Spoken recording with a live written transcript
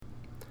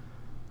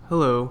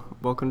Hello,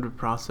 welcome to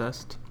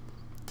Processed.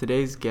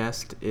 Today's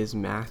guest is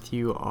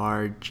Matthew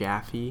R.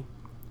 Jaffe.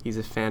 He's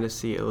a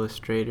fantasy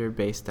illustrator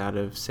based out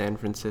of San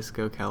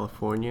Francisco,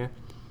 California.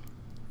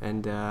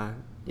 And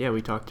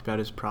we talked about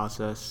his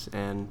process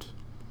and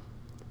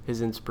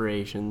his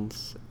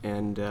inspirations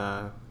and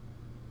how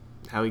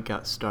he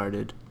got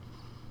started.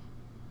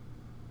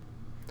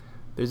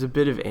 There's a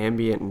bit of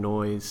ambient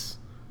noise,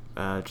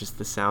 just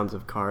the sounds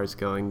of cars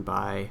going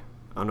by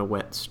on a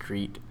wet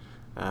street,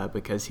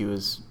 because he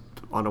was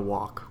on a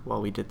walk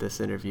while we did this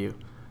interview.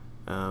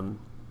 But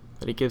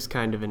it gives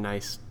kind of a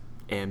nice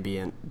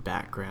ambient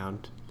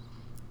background.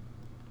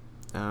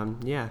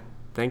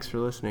 Thanks for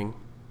listening.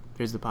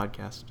 Here's the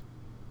podcast.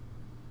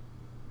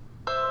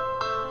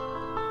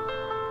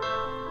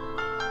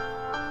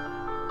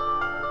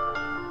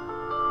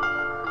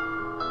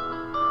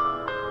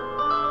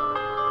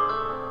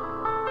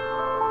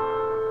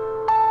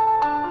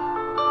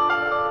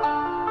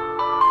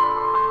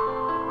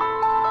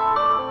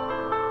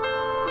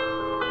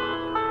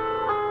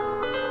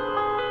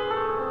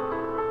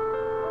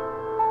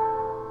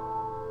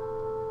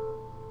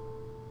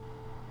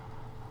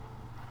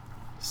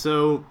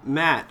 So,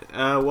 Matt,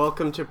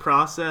 welcome to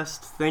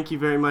Processed. Thank you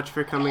very much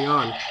for coming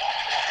on.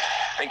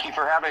 Thank you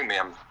for having me.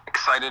 I'm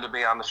excited to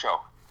be on the show.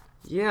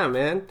 Yeah,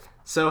 man.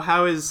 So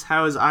how is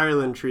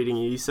Ireland treating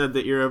you? You said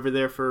that you're over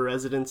there for a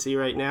residency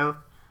right now?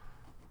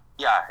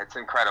 Yeah, it's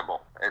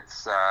incredible.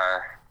 It's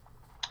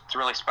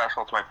really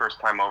special. It's my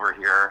first time over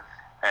here,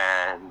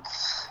 and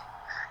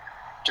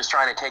just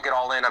trying to take it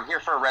all in. I'm here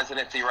for a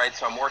residency, right?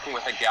 So I'm working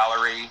with a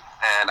gallery,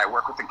 and I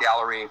work with the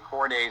gallery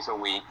 4 days a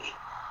week.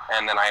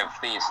 And then I have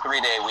these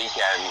 3-day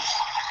weekends,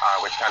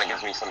 which kind of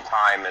gives me some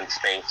time and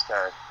space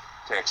to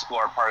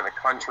explore part of the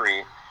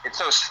country. It's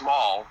so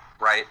small,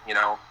 right? You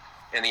know,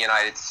 in the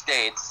United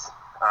States,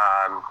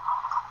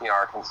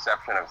 our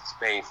conception of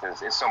space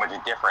is so much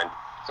different.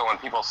 So when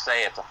people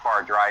say it's a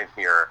far drive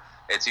here,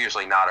 it's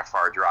usually not a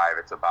far drive.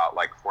 It's about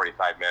like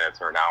 45 minutes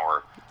or an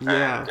hour.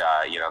 Yeah.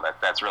 And,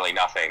 that's really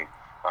nothing,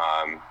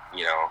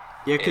 Yeah,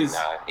 because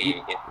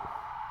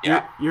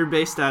you're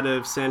based out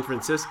of San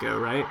Francisco,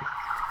 right?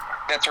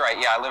 That's right.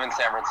 Yeah, I live in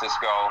San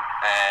Francisco,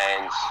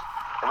 and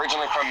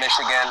originally from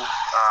Michigan,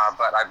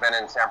 but I've been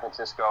in San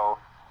Francisco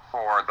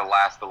for the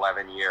last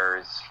 11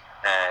 years,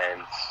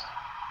 and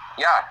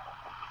yeah.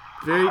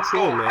 Very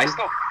cool, man. I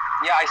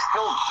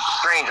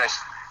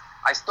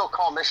still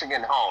call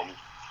Michigan home.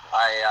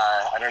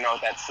 I don't know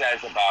what that says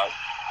about,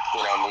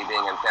 me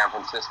being in San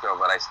Francisco,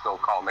 but I still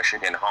call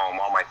Michigan home.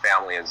 All my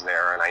family is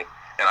there, and I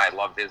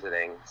love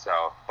visiting.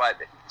 So, but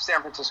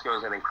San Francisco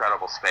is an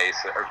incredible space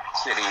or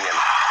city,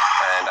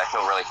 and I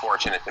feel really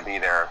fortunate to be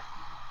there.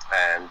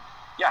 And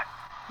yeah,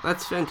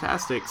 that's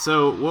fantastic.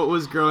 So, what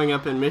was growing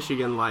up in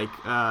Michigan like?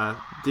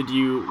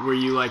 Were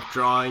you like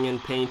drawing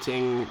and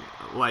painting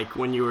like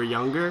when you were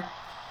younger?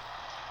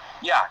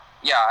 Yeah.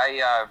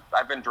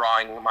 I've been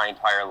drawing my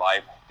entire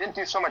life. Didn't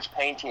do so much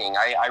painting.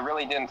 I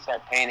really didn't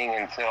start painting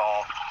until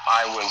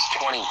I was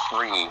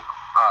 23.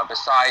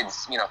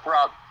 Besides,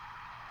 throughout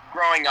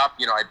growing up,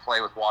 I'd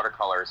play with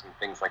watercolors and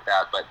things like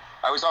that, but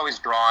I was always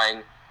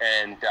drawing,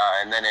 and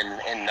then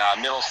in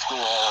middle school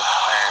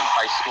and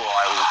high school,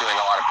 I was doing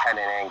a lot of pen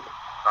and ink,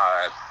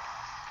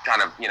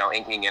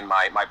 inking in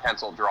my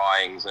pencil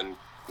drawings, and,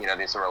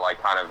 these were like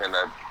kind of in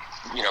the,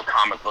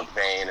 comic book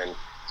vein, and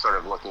sort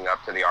of looking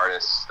up to the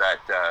artists that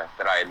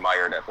I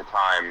admired at the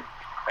time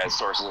as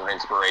sources of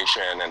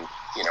inspiration, and,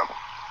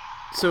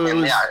 So it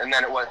was, and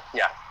then it was.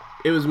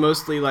 It was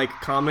mostly like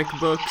comic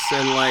books,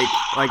 and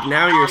like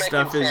now your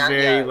stuff is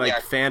very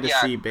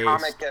fantasy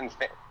based.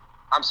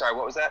 I'm sorry,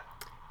 what was that?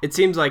 It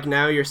seems like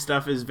now your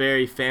stuff is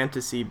very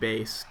fantasy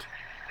based.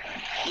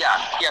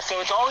 Yeah. So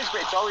it's always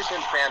been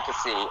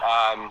fantasy.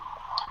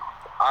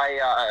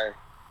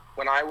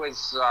 When I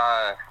was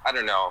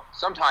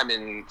sometime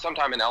in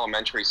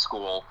elementary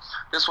school,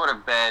 this would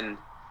have been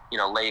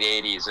late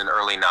 80s and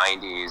early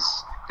 90s.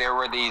 There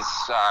were these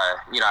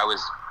I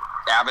was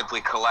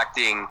avidly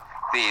collecting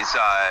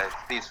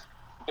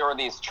there were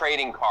these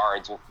trading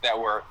cards that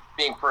were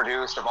being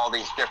produced of all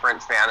these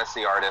different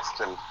fantasy artists,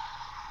 and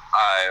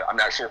I'm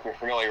not sure if you're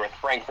familiar with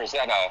Frank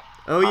Frazetta.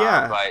 Oh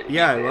yeah, but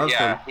I love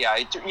him. Yeah,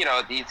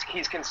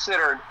 he's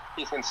considered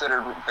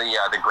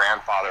the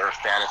grandfather of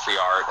fantasy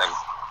art, and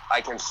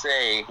I can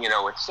say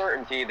with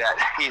certainty that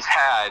he's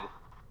had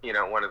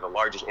one of the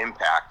largest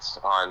impacts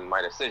on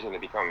my decision to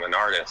become an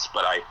artist.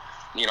 But I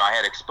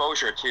had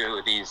exposure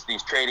to these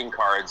trading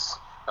cards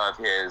of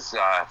his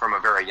from a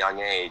very young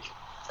age,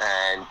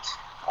 and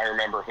I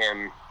remember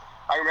him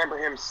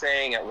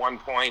saying at one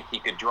point he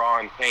could draw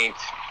and paint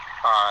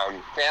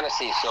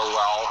fantasy so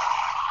well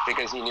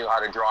because he knew how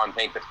to draw and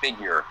paint the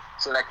figure.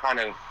 So that kind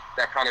of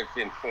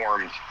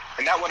informed,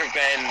 and that would have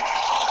been,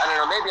 I don't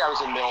know, maybe I was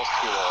in middle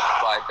school,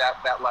 but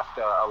that left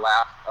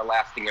a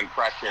lasting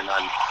impression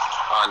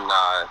on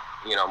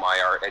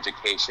my art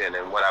education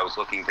and what I was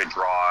looking to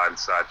draw and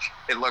such.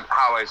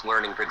 How I was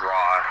learning to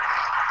draw.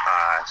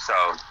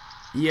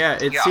 Yeah,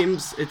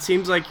 it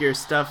seems like your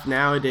stuff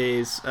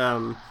nowadays,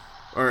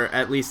 or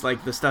at least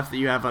like the stuff that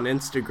you have on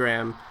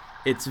Instagram,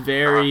 it's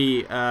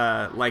very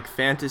like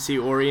fantasy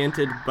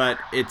oriented, but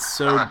it's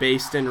so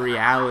based in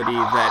reality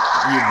that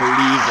you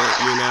believe it.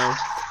 You know,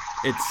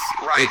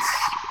 Right.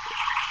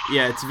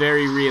 it's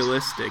very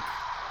realistic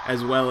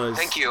as well as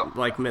Thank you.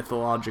 like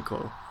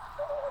mythological.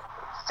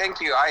 Thank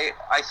you. I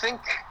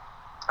think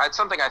it's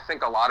something I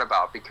think a lot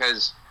about,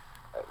 because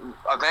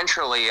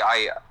eventually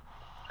I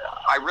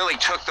really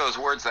took those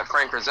words that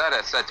Frank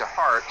Rosetta said to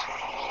heart,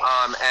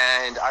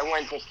 and I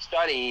went to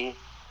study.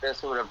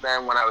 This would have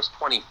been when I was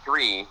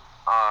 23.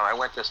 I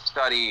went to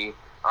study.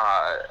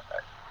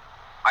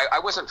 I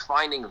wasn't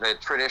finding the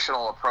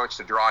traditional approach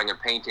to drawing and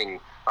painting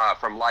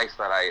from life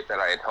that I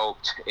had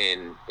hoped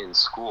in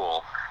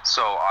school.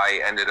 So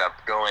I ended up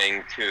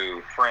going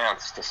to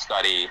France to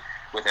study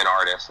with an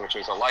artist, which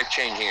was a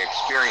life-changing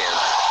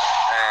experience.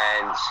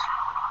 And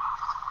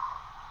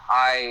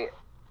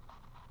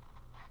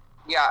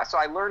so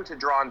I learned to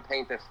draw and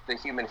paint the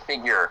human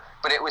figure,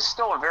 but it was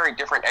still a very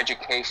different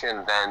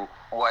education than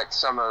what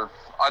some of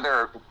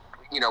other,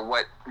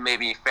 what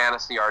maybe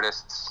fantasy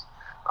artists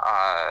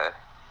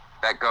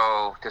that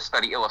go to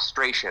study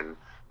illustration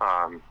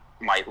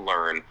might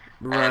learn.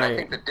 Right. And I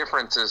think the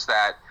difference is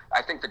that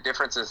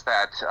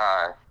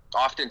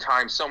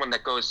oftentimes someone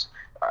that goes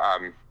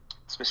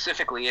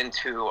specifically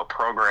into a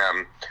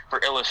program for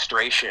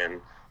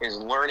illustration is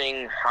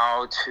learning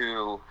how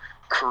to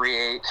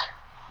create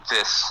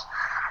this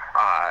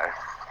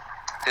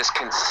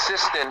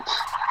consistent.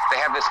 They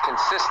have this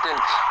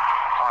consistent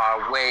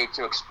way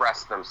to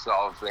express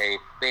themselves. They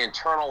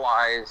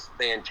internalize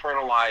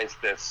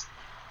this.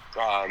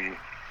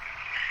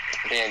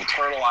 They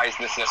internalize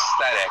this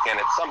aesthetic, and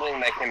it's something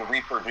they can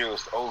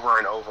reproduce over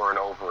and over and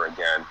over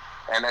again.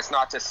 And that's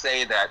not to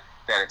say that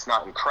it's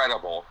not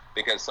incredible,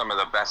 because some of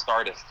the best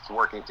artists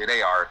working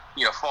today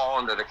fall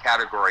into the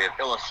category of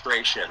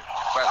illustration.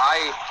 But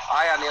I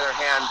on the other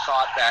hand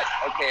thought that,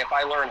 okay, if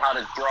I learn how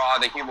to draw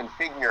the human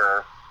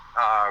figure,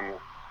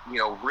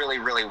 really,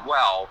 really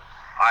well,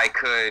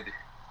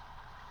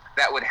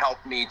 that would help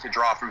me to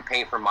draw from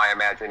paint from my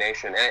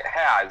imagination. And it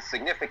has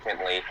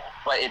significantly,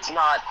 but it's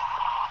not,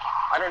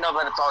 I don't know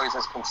that it's always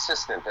as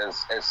consistent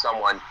as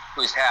someone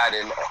who's had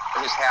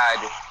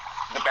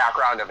the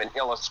background of an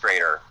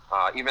illustrator,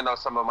 even though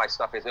some of my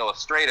stuff is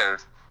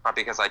illustrative,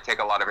 because I take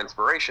a lot of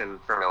inspiration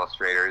from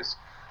illustrators.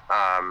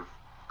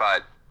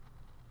 But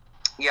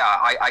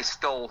yeah, I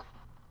still,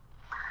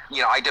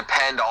 I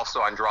depend also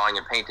on drawing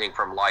and painting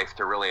from life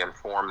to really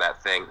inform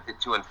that thing,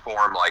 to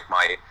inform like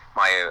my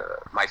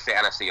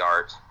fantasy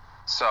art.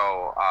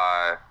 So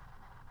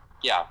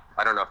yeah,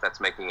 I don't know if that's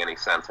making any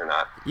sense or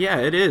not. Yeah,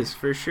 it is,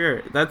 for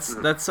sure.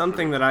 That's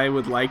something that I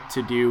would like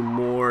to do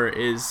more,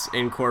 is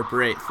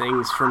incorporate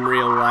things from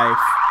real life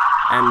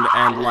and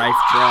life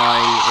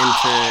drawing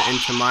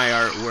into my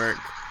artwork.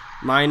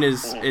 Mine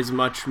is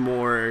much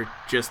more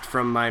just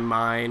from my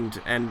mind,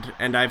 and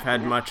I've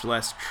had much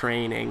less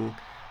training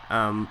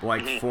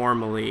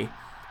formally.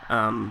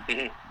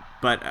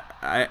 But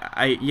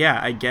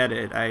I get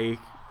it. I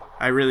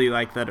really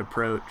like that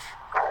approach.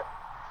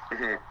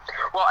 Mm-hmm.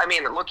 Well, I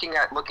mean, looking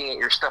at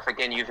your stuff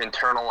again, you've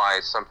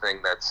internalized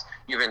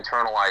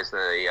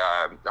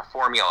a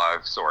formula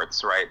of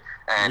sorts, right?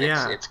 And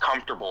yeah. it's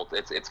comfortable.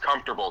 It's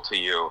comfortable to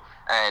you,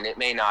 and it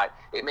may not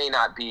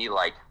be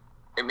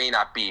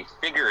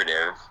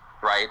figurative,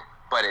 right?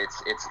 But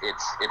it's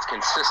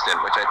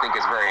consistent, which I think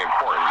is very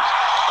important.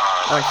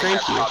 I think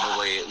that's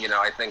probably,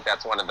 I think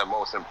that's one of the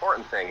most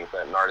important things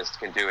that an artist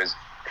can do, is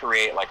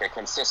create like a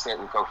consistent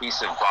and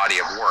cohesive body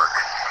of work.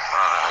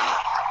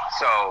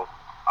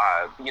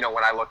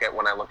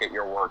 When I look at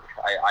your work,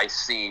 I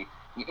see,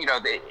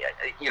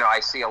 I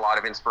see a lot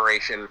of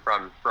inspiration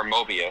from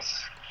Mobius.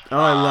 Oh,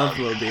 I love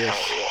Mobius.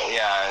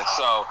 Yeah.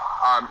 So,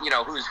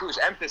 whose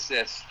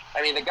emphasis?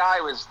 I mean, the guy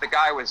was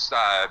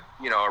a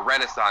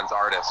Renaissance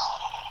artist.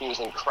 He was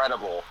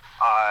incredible,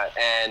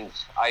 and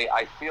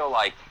I feel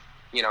like,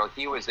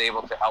 he was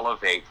able to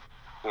elevate,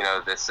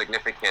 the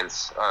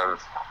significance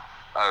of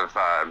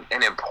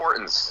and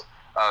importance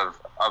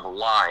of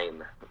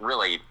line,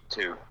 really,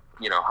 to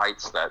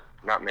heights that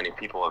not many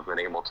people have been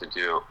able to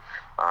do.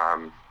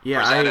 I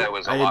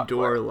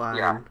adore line.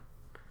 Yeah.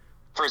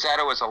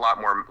 Frazetta was a lot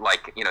more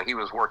like, he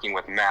was working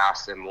with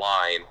mass and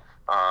line.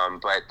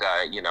 But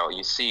you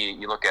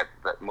look at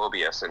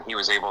Mobius, and he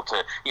was able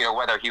to,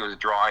 whether he was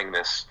drawing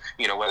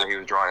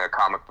a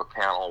comic book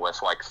panel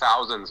with like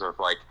thousands of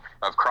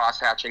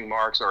cross-hatching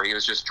marks, or he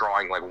was just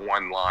drawing like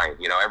one line,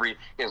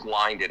 his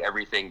line did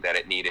everything that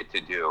it needed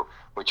to do,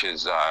 which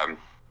is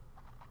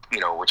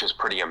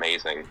pretty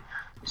amazing.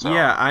 So.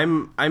 Yeah,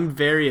 I'm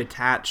very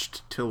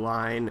attached to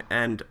line,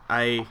 and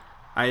I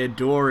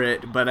adore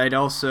it, but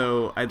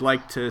I'd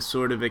like to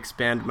sort of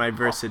expand my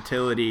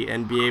versatility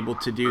and be able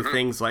to do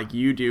things like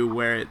you do,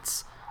 where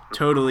it's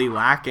totally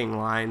lacking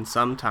line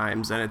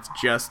sometimes, and it's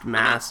just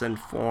mass and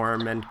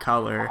form and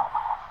color.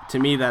 To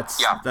me,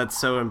 that's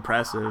so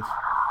impressive.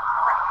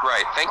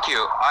 Right. Thank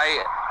you.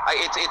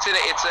 It's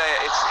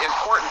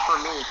important for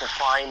me to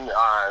find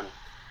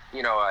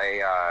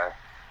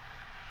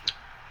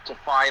to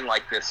find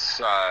like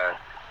this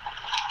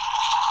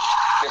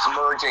this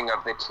merging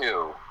of the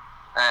two.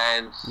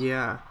 And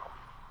Yeah.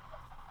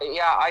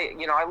 yeah,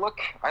 I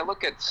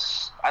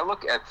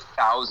look at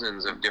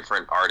thousands of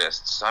different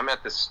artists. I'm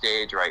at the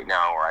stage right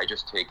now where I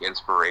just take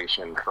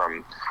inspiration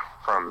from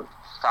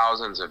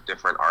thousands of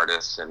different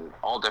artists and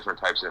all different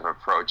types of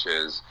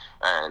approaches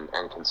and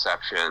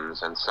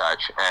conceptions and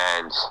such.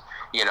 And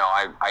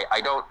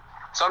I don't.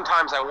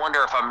 Sometimes I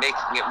wonder if I'm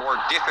making it more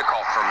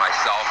difficult for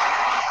myself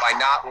by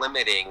not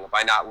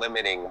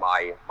limiting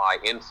my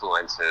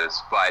influences.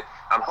 But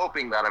I'm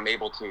hoping that I'm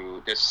able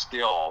to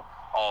distill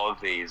all of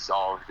these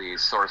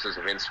sources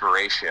of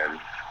inspiration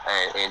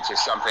into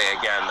something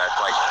again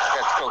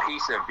that's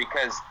cohesive,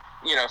 because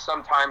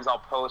sometimes I'll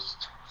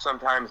post,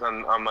 sometimes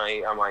on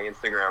my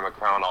Instagram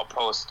account I'll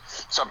post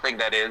something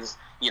that is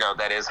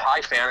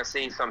high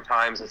fantasy.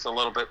 Sometimes it's a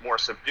little bit more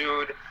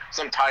subdued.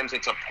 Sometimes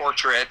it's a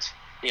portrait.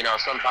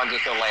 Sometimes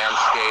it's a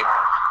landscape.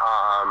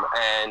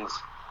 And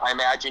I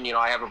imagine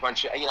I have a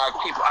bunch of I have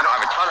people. I don't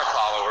have a ton of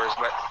followers,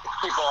 but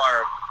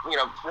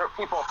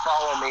people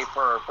follow me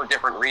for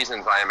different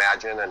reasons, I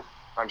imagine. And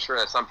I'm sure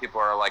that some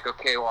people are like,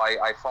 okay, well,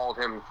 I followed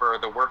him for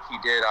the work he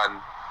did on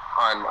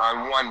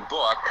one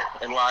book,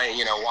 and why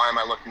am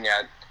I looking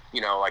at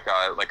like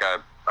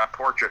a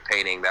portrait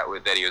painting that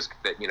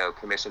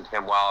commissioned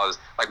him, while as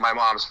like my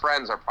mom's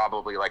friends are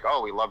probably like,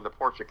 oh, we love the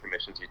portrait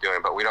commissions you're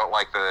doing, but we don't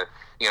like the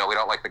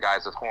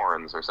guys with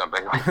horns or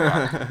something like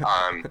that.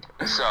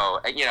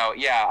 So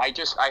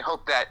I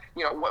hope that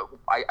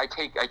I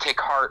take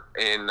heart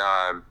in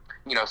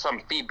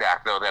some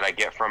feedback though that I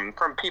get from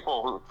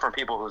people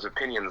whose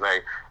opinions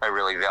I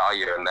really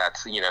value, and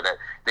that's that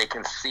they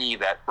can see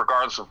that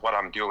regardless of what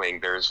I'm doing,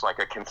 there's like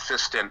a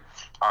consistent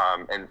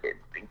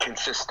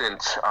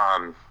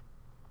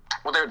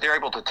well, they're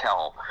able to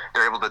tell.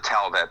 They're able to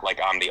tell that like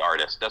I'm the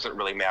artist. Doesn't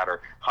really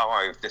matter how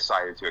I've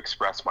decided to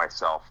express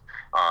myself,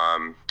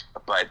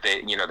 but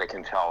they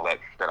can tell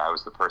that I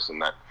was the person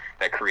that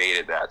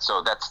created that.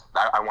 So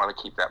I want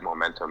to keep that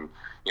momentum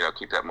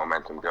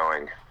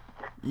going.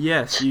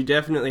 Yes, you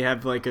definitely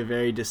have like a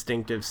very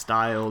distinctive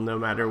style no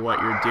matter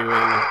what you're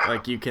doing.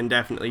 Like you can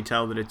definitely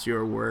tell that it's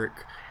your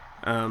work.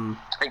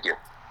 Thank you.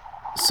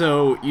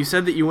 So you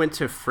said that you went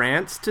to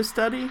France to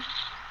study?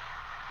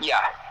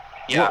 Yeah.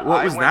 Yeah.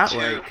 What was that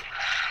like?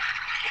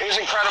 It was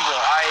incredible.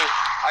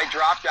 I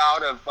dropped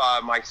out of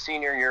my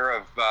senior year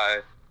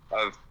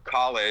of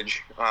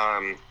college.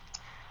 I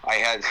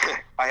had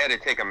to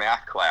take a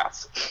math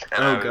class,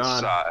 and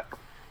God.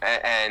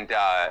 And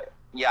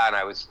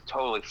I was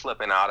totally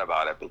flipping out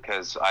about it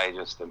because I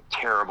just am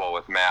terrible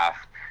with math.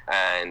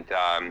 And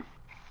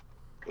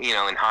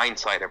in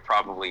hindsight, I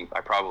probably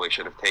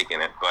should have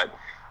taken it, but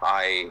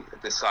I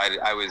decided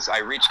I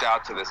reached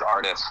out to this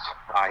artist.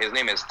 His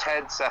name is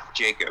Ted Seth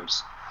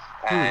Jacobs,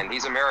 and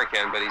he's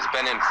American, but he's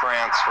been in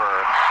France for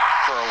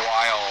a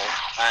while.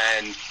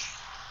 And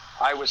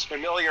I was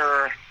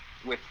familiar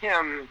with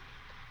him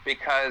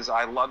because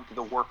I loved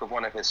the work of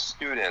one of his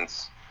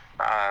students,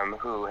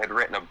 who had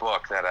written a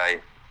book that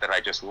I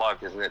just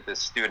loved. This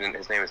student,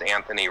 his name is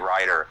Anthony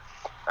Ryder,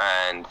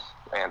 and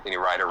Anthony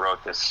Ryder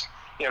wrote this.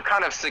 He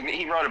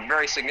wrote a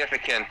very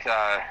significant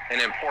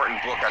and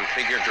important book on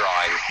figure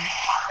drawing,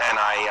 and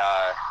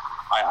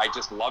I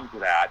just loved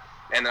that.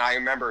 And I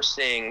remember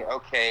seeing,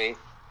 okay,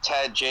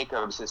 Ted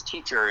Jacobs, his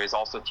teacher, is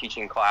also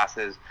teaching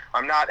classes.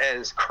 I'm not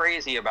as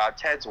crazy about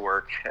Ted's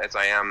work as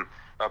I am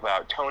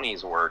about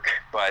Tony's work,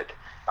 but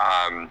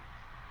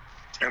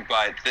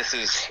this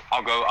is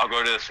I'll go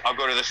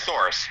to the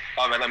source.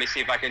 Let me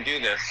see if I can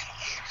do this.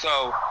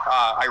 So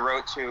I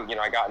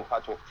got in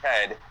touch with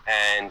Ted,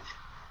 and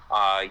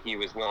he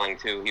was willing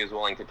to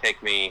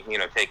take me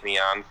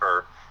on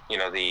for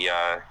the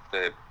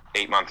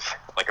 8-month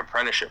like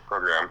apprenticeship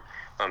program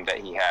that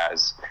he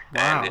has.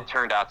 Wow. And it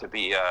turned out to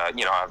be a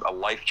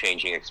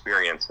life-changing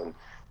experience, and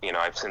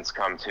I've since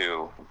come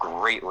to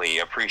greatly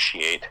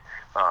appreciate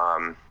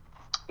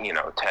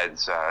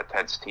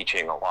Ted's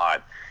teaching a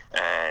lot.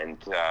 And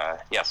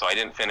so I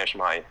didn't finish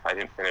my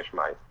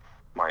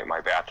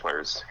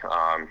bachelor's.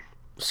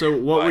 So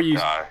what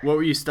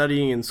were you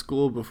studying in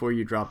school before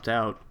you dropped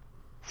out?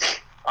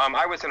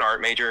 I was an art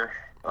major.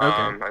 Okay.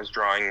 I was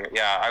drawing.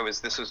 Yeah,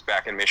 this was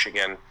back in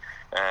Michigan,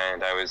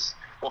 and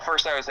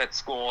first I was at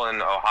school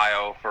in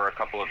Ohio for a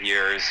couple of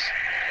years,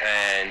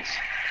 and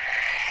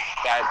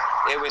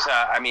it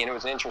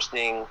was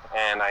interesting,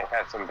 and I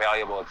had some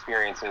valuable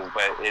experiences,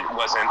 but it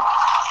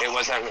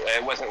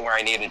wasn't where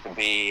I needed to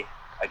be.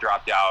 I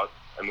dropped out.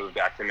 I moved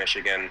back to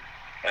Michigan,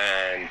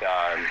 and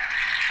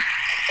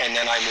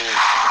then I moved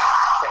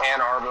to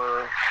Ann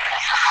Arbor.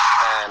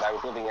 And I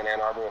was living in Ann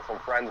Arbor with some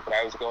friends, but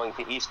I was going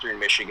to Eastern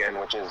Michigan,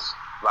 which is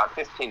about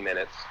 15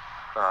 minutes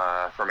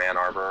from Ann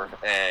Arbor,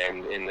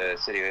 and in the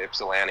city of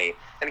Ypsilanti.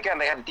 And again,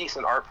 they had a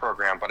decent art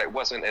program, but it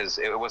wasn't as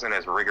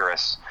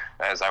rigorous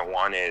as I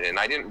wanted. And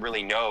I didn't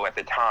really know at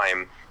the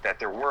time that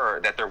there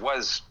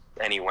was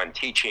anyone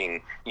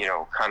teaching,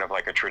 kind of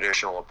like a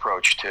traditional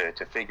approach to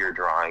figure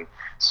drawing.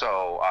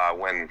 So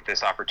when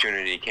this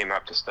opportunity came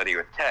up to study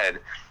with Ted,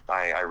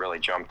 I really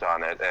jumped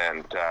on it,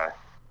 and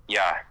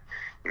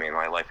I mean,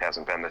 my life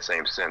hasn't been the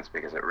same since,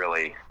 because it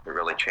really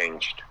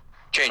changed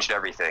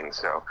everything.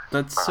 So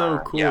That's so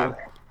cool. yeah,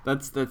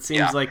 That yeah.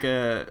 seems like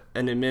an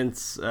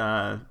immense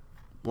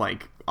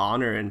like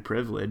honor and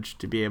privilege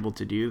to be able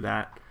to do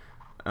that.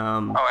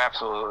 Oh,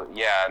 absolutely.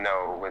 Yeah,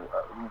 no,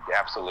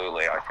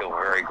 absolutely. I feel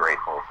very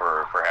grateful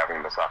for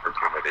having this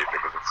opportunity,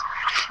 because it's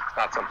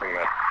not something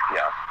that,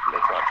 yeah,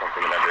 it's not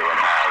something that everyone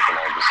has, and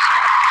I'm just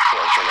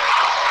fortunate.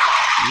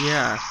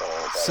 Yeah.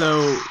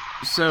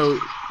 So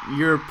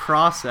your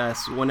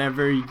process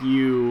whenever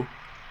you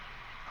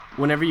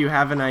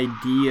have an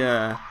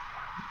idea,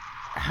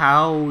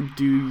 how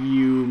do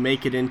you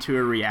make it into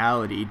a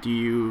reality? Do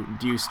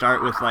you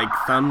start with like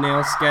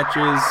thumbnail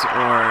sketches,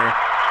 or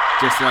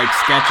just like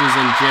sketches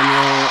in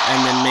general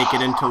and then make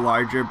it into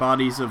larger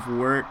bodies of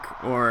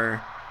work,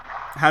 or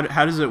how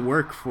does it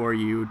work for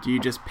you? Do you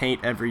just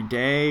paint every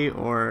day,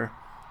 or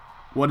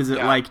what is it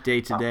Yeah, like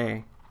day to uh,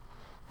 day?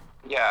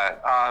 yeah.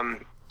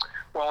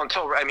 Well,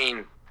 until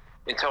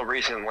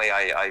recently,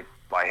 I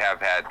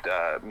have had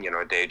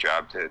a day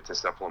job to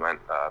supplement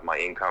my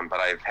income, but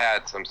I've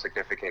had some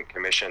significant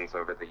commissions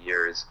over the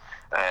years,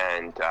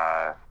 and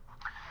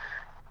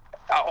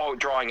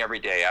drawing every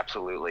day,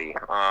 absolutely.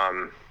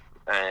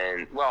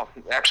 And well,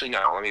 actually,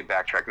 no. Let me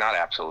backtrack. Not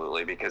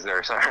absolutely, because there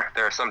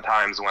are some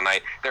times when I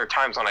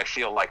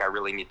feel like I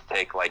really need to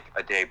take like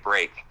a day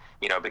break.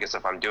 Because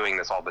if I'm doing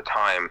this all the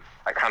time,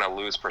 I kind of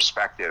lose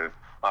perspective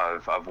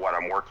of what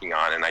I'm working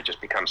on, and I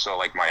just become so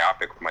like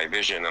myopic with my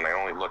vision, and I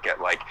only look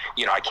at like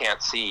I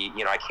can't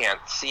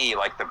see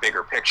like the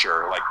bigger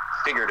picture, like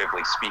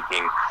figuratively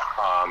speaking,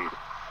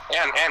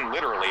 and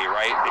literally,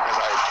 right? Because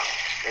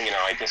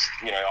I just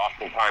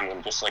oftentimes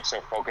I'm just like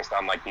so focused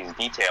on like these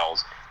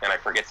details, and I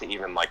forget to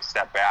even like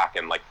step back,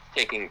 and like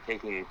taking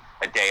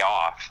a day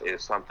off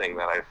is something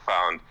that I've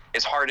found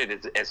as hard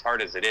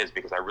as it is,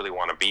 because I really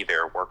want to be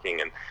there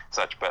working and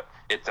such, but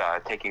it's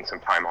taking some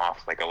time off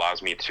like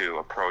allows me to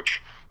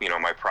approach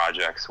my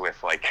projects with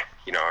like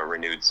a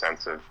renewed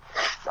sense of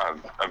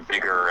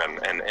vigor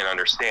and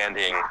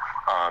understanding.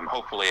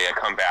 Hopefully I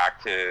come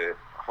back to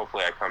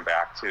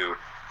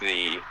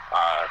the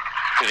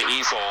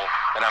easel,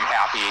 and I'm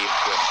happy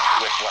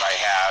with what I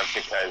have,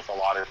 because a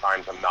lot of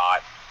times I'm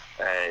not,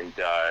 and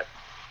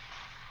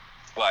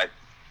but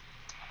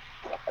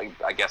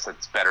I guess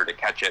it's better to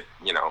catch it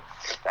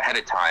ahead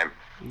of time.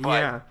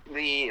 But Yeah.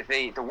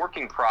 the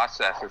working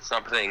process is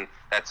something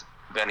that's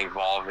been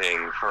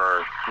evolving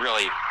for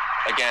really,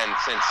 again,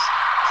 since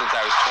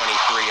I was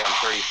 23. I'm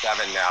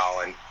 37 now,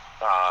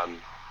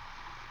 and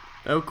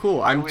Oh,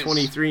 cool. I I'm was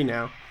 23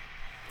 now.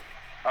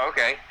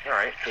 okay. All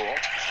right, cool.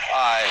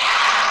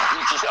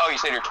 You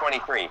said you're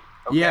 23.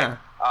 Okay. Yeah.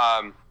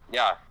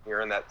 Yeah,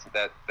 you're in that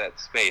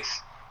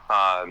space.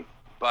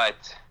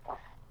 But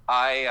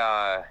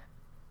I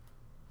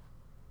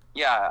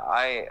yeah,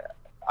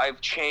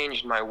 I've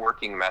changed my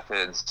working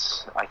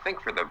methods, I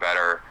think, for the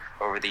better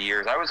over the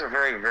years. I was a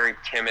very, very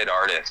timid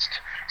artist,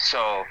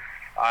 so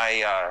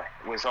I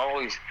was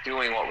always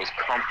doing what was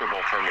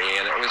comfortable for me,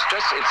 and it's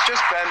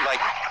just been like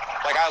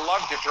I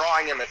loved the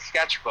drawing in the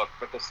sketchbook,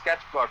 but the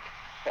sketchbook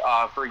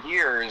for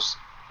years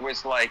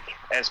was like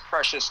as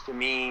precious to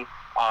me.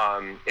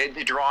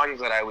 The drawings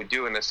that I would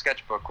do in the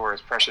sketchbook were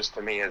as precious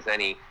to me as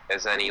any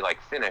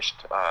like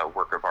finished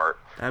work of art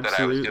that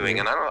I was doing, Absolutely.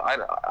 and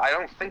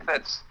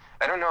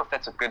I don't know if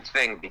that's a good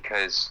thing,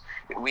 because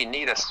we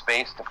need a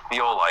space to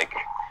feel like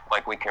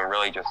we can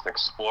really just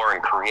explore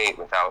and create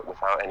without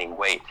any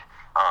weight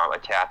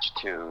attached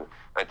to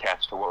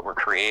what we're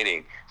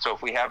creating. So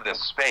if we have this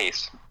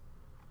space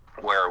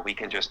where we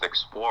can just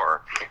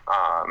explore,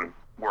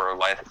 we're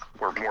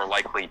more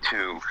likely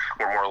to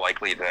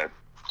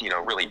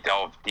really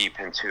delve deep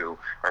into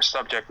our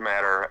subject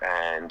matter,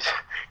 and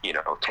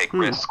take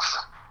Hmm. risks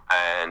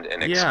and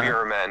Yeah.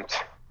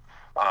 experiment.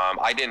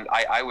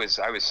 I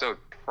was so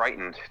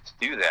frightened to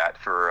do that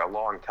for a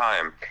long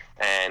time,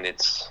 and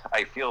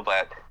I feel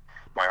that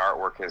my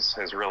artwork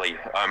has really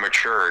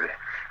matured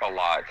a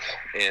lot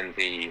in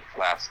the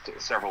last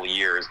several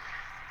years.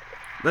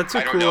 That's a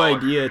I don't cool know.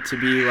 idea to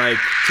be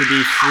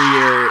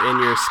freer in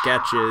your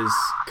sketches,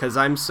 cuz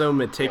I'm so Yeah,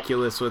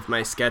 meticulous with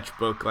my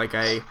sketchbook. Like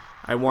I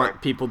right,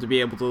 want people to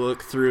be able to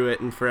look through it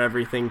and for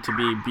everything to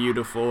be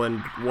beautiful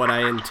and what I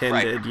right,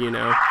 intended.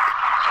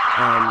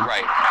 Um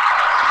right.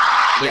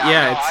 but Yeah,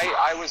 yeah, no,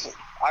 it's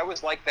I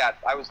was like that.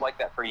 I was like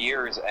that for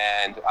years,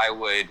 and I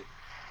would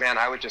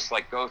just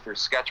like go through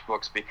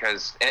sketchbooks,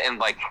 because and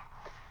like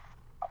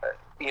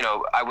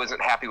I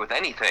wasn't happy with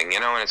anything,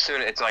 and as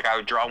soon it's like I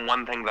would draw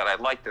one thing that I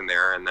liked in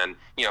there, and then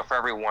for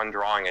every one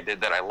drawing I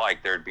did that I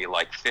liked, there'd be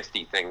like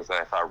 50 things that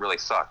I thought really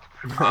sucked.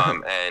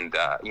 And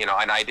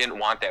I didn't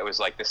want that. It was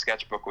like the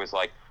sketchbook was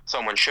like,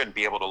 someone should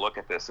be able to look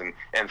at this and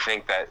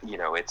think that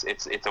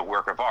it's a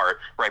work of art,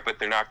 right? But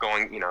they're not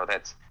going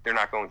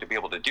to be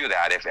able to do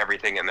that if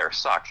everything in there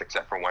sucks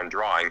except for one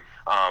drawing.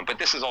 But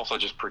this is also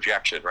just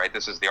projection, right?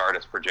 This is the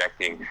artist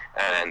projecting,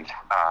 and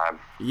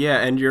yeah,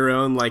 and your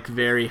own like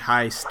very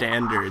high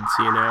standards.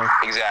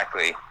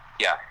 exactly,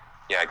 yeah,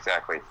 yeah,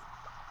 exactly.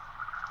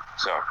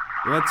 So.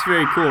 Well, that's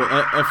very cool.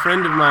 A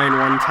friend of mine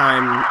one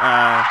time,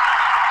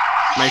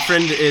 my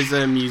friend is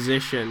a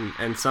musician,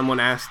 and someone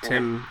asked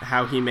him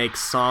how he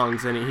makes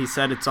songs, and he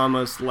said it's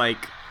almost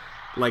like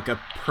a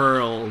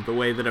pearl, the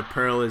way that a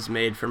pearl is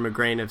made from a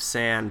grain of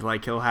sand.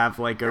 Like he'll have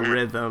like a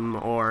rhythm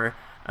or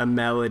a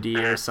melody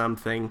or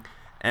something,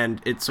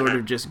 and it sort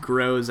of just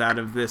grows out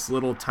of this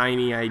little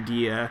tiny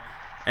idea,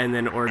 and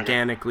then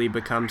organically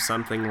becomes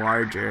something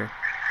larger.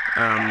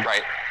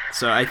 Right.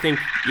 So I think,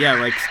 yeah,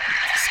 like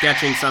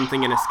sketching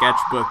something in a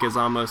sketchbook is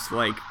almost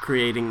like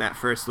creating that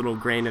first little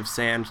grain of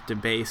sand to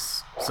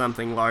base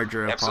something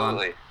larger upon.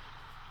 Absolutely.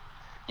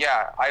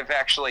 Yeah, I've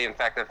actually, in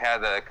fact, I've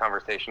had a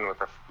conversation with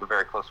a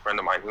very close friend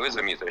of mine who is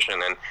a musician,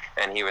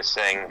 and he was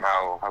saying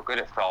how good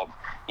it felt,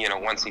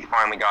 once he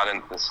finally got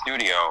into the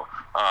studio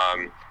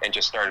and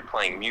just started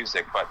playing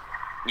music. But,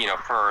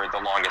 for the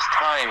longest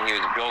time, he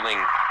was building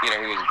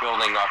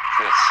up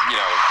this,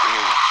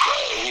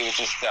 he was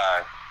just,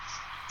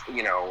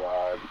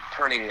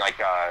 turning like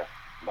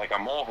a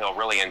molehill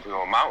really into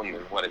a mountain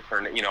is what it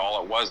turned.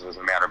 All it was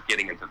a matter of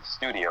getting into the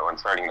studio and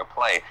starting to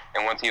play.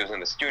 And once he was in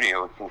the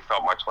studio, he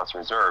felt much less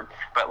reserved.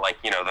 But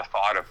the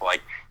thought of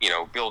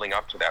building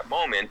up to that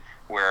moment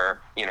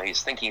where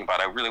he's thinking about,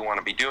 I really want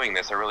to be doing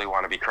this, I really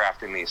want to be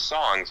crafting these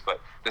songs,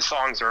 but the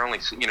songs are only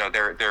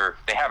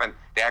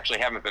they actually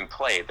haven't been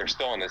played. They're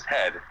still in his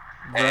head.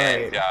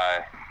 Right.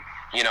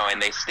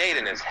 And they stayed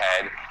in his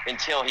head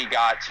until he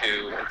got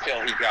to the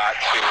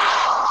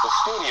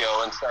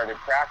studio and started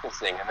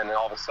practicing, and then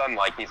all of a sudden,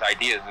 these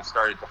ideas have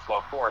started to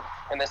flow forth.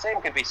 And the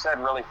same could be said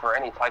really for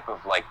any type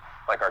of like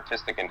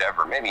artistic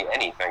endeavor, maybe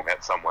anything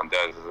that someone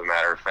does, as a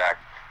matter of fact.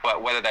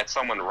 But whether that's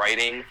someone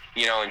writing,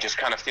 and just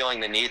kind of feeling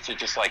the need to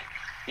just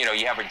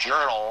you have a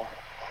journal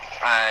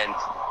and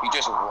you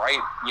just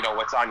write,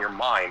 what's on your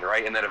mind,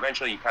 right? And then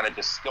eventually you kind of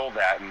distill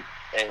that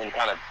and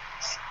kind of,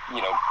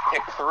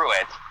 pick through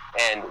it.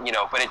 And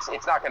but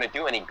it's not going to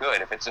do any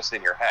good if it's just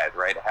in your head,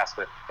 right? It has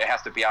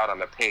to be out on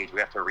the page.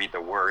 We have to read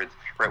the words,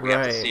 right? We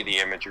have to see the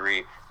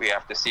imagery. We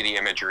have to see the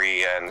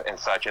imagery and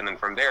such. And then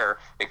from there,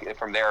 it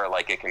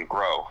can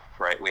grow,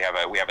 right? We have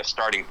a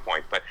starting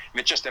point. But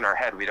if it's just in our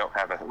head, we don't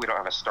have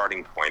a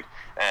starting point,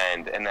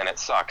 and then it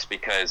sucks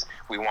because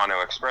we want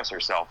to express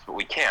ourselves, but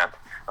we can't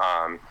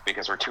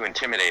because we're too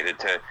intimidated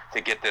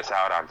to get this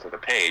out onto the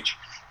page.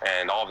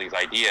 And all these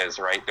ideas,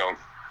 right, don't.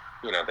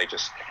 They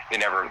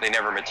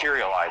never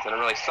materialize, and it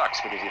really sucks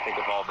because you think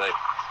of all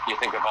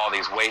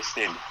these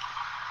wasted,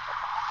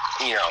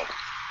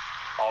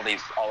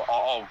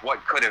 all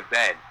what could have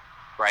been,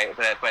 right?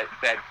 But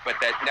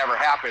that never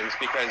happens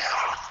because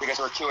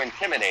we're too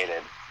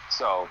intimidated.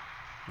 So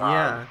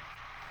yeah.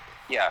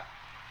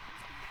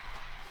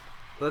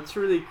 That's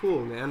really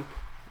cool, man.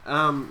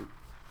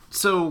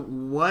 So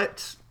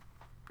what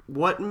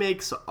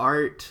makes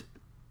art?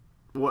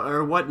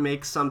 What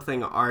makes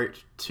something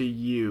art to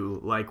you?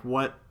 Like,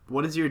 what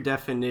is your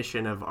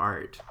definition of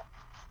art?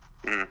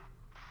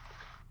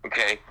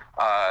 Okay.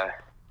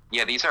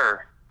 These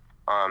are,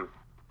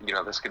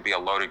 this could be a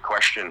loaded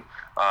question,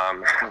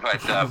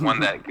 but one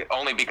that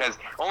only because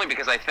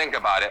I think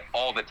about it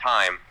all the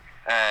time,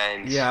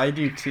 and yeah, I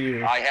do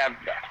too. I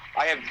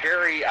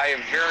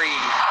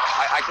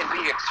can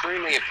be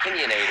extremely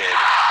opinionated,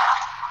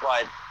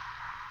 but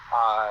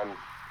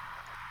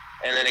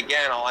and then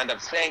again, I'll end up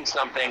saying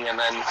something, and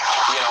then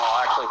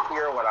I'll actually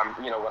hear what I'm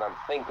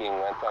thinking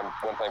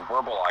once I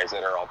verbalize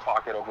it, or I'll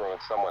talk it over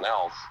with someone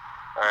else.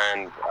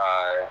 And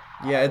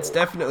yeah, it's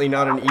definitely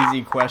not an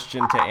easy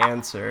question to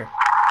answer.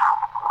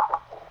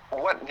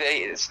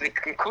 It's the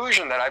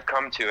conclusion that I've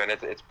come to, and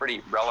it's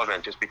pretty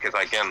relevant, just because,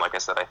 again, like I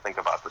said, I think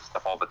about this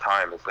stuff all the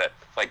time. Is that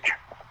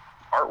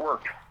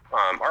artwork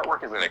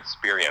is an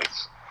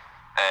experience,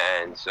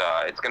 and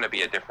it's going to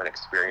be a different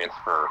experience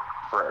for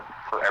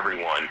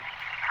everyone.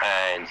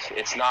 And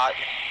it's not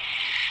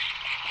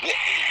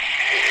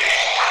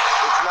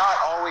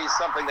always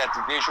something that's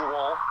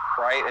visual,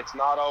 right? It's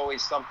not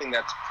always something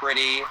that's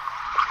pretty.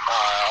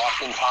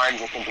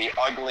 Oftentimes it can be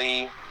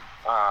ugly.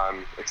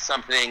 It's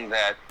something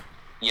that,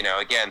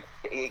 again,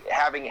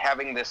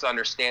 having this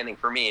understanding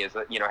for me is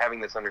that,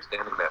 having this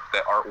understanding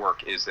that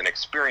artwork is an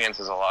experience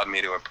has allowed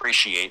me to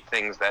appreciate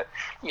things that,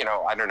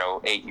 I don't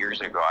know, 8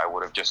 years ago I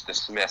would have just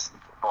dismissed,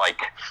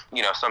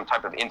 some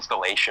type of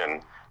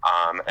installation.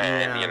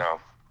 And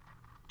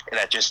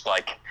that just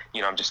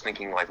I'm just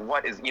thinking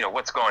what is,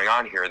 what's going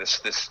on here? This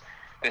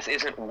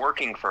isn't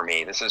working for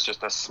me. This is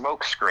just a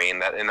smoke screen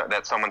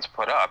that someone's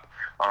put up.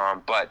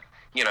 But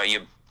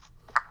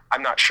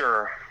I'm not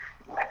sure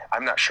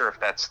if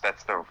that's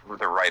the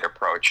right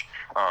approach.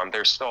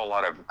 There's still a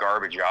lot of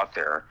garbage out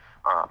there.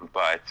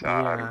 But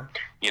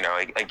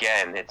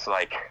again, it's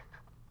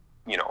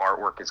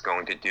artwork is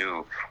going to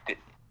do.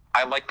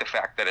 I like the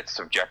fact that it's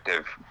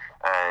subjective,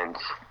 and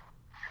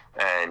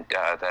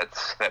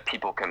that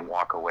people can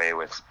walk away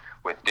with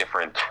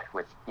different,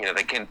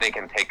 they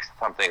can take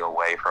something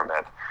away from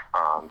it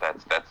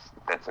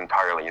that's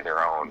entirely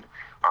their own.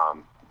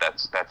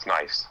 That's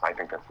nice. I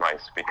think that's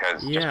nice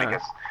because just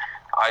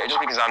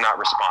because I'm not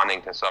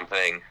responding to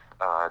something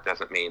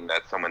doesn't mean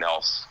that someone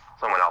else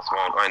someone else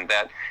won't, and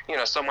that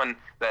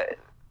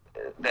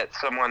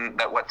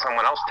what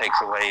someone else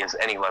takes away is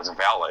any less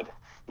valid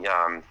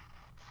than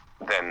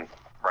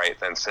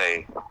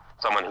say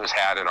someone who's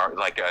had an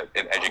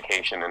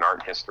education in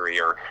art history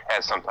or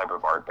has some type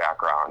of art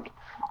background.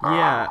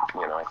 Yeah,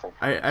 I think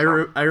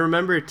I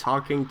remember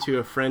talking to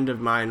a friend of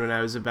mine when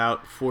I was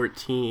about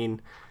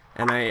 14,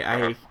 and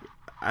I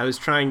was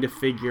trying to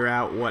figure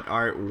out what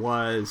art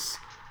was,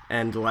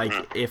 and like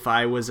if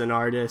I was an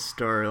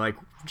artist or like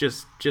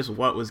just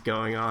what was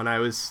going on. I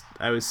was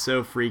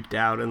so freaked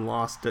out and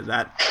lost at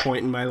that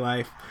point in my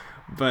life.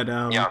 But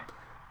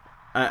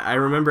I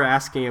remember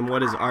asking him,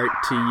 what is art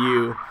to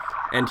you?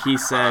 And he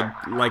said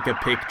like a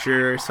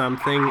picture or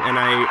something, and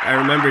I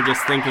remember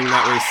just thinking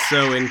that was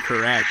so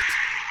incorrect.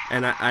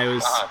 And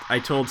I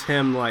told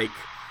him like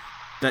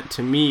that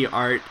to me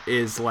art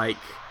is like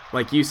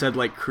you said,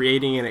 like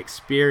creating an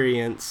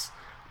experience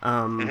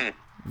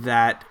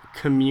that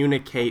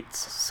communicates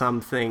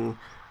something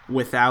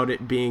without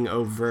it being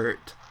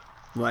overt,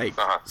 like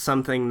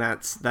something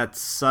that's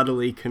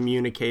subtly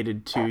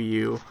communicated to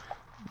you,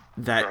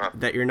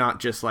 that you're not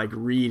just like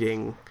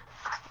reading.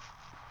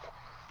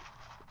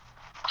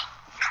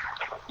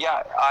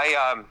 Yeah,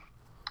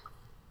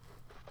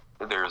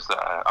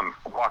 I'm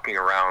walking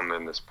around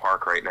in this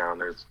park right now, and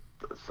there's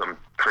some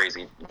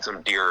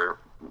deer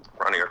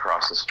running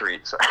across the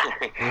street. So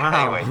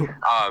Wow. Anyway,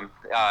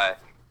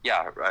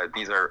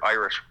 these are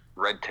Irish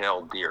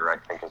red-tailed deer, I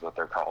think is what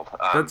they're called.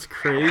 That's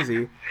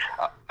crazy.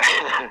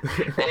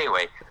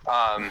 Anyway,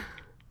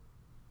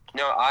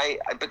 no,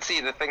 but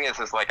see, the thing is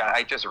like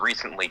I just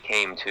recently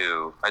came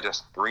to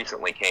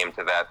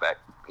that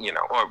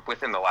or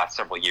within the last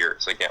several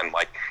years. Again,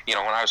 like when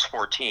I was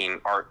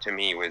 14, art to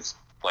me was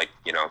like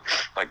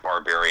like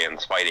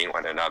barbarians fighting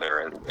one another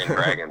and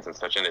dragons and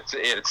such, and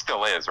it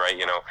still is, right?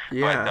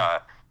 Yeah.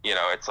 But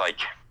it's like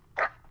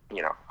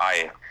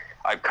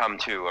I've come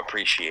to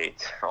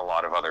appreciate a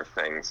lot of other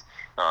things,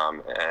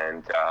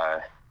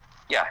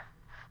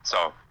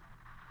 so.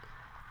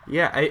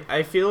 Yeah,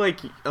 I feel like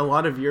a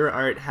lot of your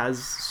art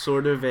has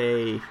sort of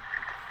a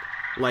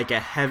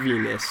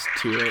heaviness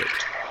to it.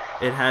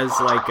 It has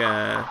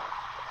I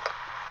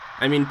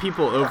mean,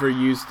 people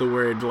overuse the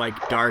word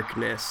like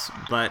darkness,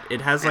 but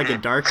it has like a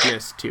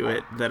darkness to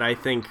it that I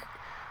think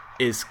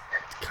is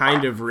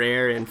kind of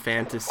rare in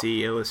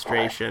fantasy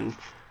illustration.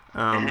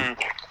 And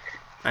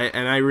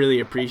I really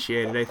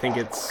appreciate it. I think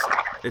it's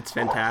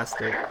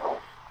fantastic.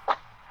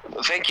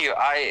 Thank you.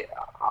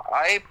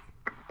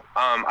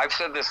 I've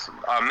said this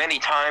many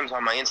times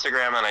on my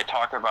Instagram, and I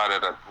talk about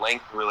it at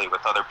length, really,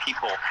 with other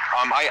people.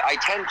 I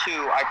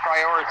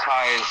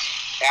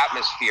prioritize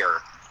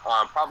atmosphere,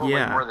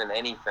 probably more than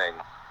anything,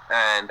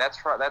 and that's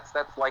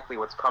likely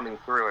what's coming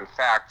through. In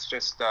fact,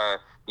 just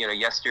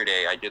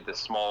yesterday I did this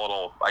small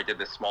little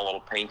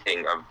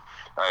painting of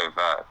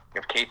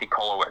Kathy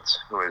Kolowitz,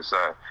 who is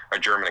a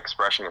German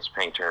expressionist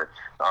painter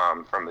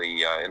from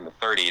in the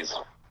 30s,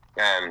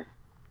 and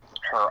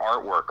her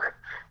artwork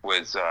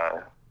was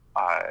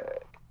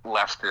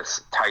left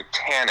this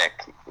titanic.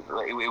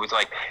 It was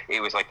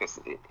like this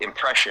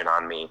impression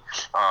on me.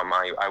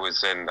 I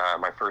was in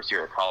my first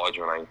year of college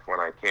when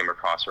I came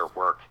across her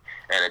work,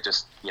 and it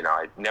just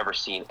I'd never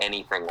seen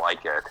anything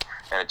like it,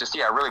 and it just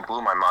it really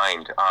blew my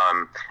mind.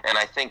 And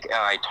I think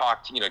I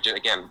talked just,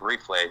 again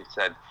briefly. I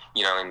said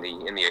in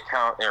the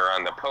account or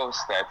on the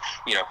post that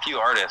few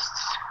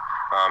artists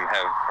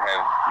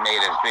have made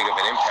as big of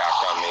an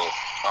impact on me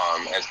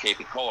as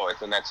Kathy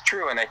Kolowitz, and that's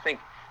true. And I think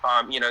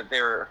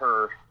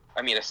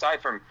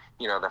aside from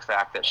the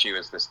fact that she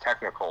was this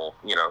technical,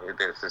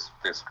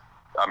 this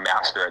a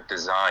master at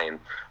design,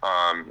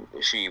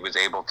 she was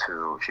able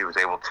to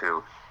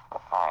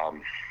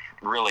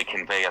really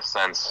convey a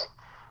sense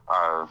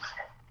of,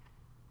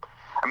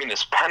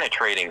 this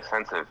penetrating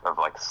sense of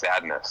like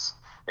sadness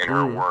in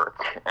her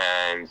work,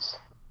 and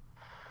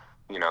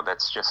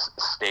that's just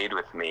stayed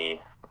with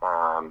me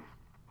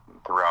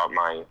throughout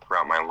my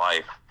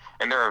life.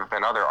 And there have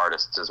been other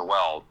artists as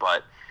well,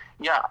 but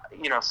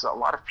so a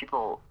lot of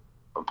people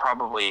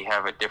probably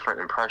have a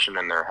different impression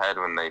in their head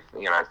when they,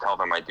 I tell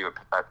them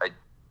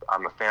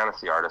I'm a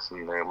fantasy artist,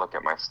 and they look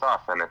at my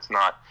stuff, and it's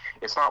not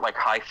like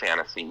high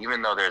fantasy,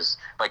 even though there's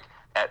like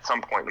at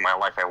some point in my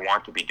life I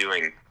want to be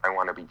doing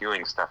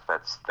stuff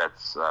that's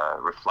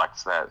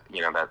reflects that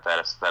that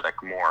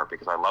aesthetic more,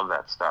 because I love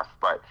that stuff.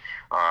 But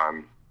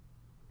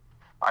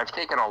I've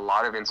taken a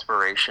lot of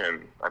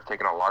inspiration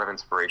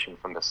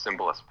from the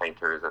Symbolist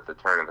painters at the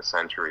turn of the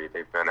century.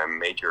 They've been a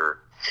major,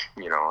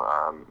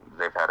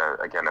 they've had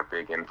a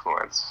big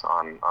influence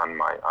on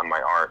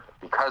my art,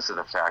 because of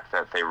the fact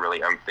that they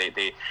really and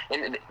the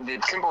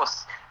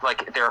Symbolists,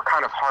 like, they're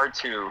kind of hard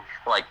to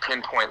like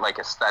pinpoint like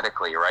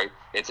aesthetically, right?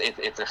 It's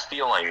a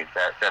feeling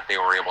that they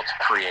were able to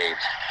create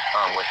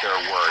with their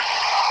work,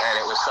 and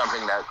it was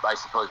something that I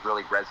suppose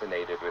really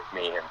resonated with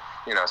me, and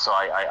so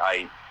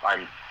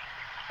I'm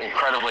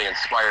incredibly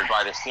inspired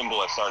by the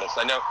Symbolist artists.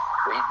 I know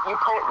you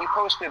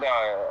posted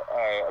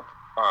a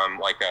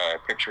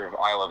picture of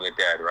Isle of the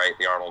Dead, right?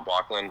 The Arnold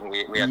Bachlund.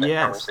 We had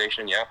that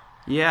conversation, yeah.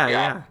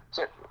 Yeah.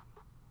 So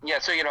Yeah,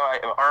 so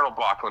Arnold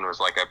Bachlund was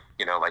like a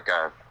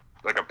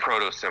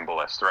proto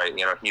symbolist, right?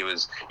 He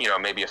was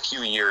maybe a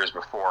few years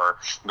before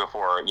the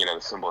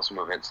symbolist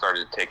movement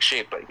started to take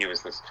shape, but he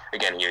was this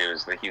again.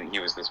 He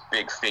was this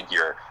big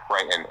figure,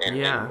 right?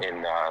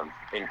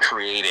 In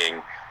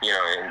creating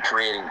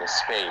the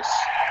space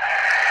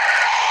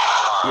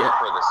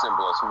for the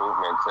symbolist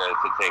movement to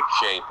take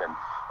shape. And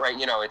right,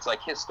 it's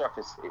like his stuff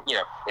is,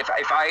 if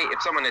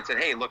someone had said,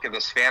 hey, look at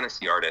this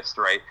fantasy artist,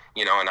 right,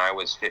 and I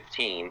was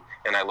 15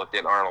 and I looked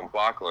at Arnold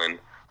Bachlund,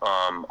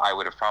 I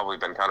would have probably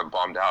been kind of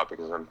bummed out,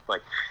 because I'm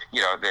like,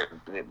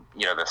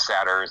 the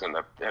satyrs and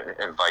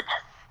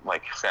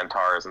like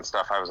centaurs and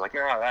stuff. I was like,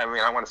 no, I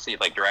mean, I want to see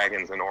like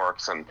dragons and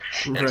orcs and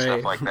Right.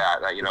 stuff like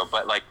that,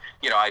 but like,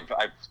 I've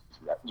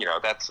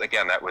that's,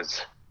 again, that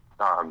was,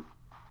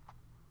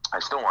 I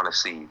still want to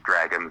see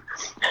dragons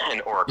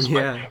and orcs,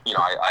 Yeah. but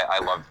I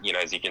love,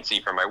 as you can see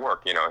from my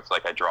work, it's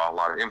like I draw a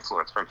lot of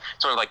influence from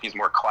sort of like these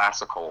more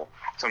classical,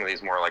 some of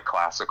these more like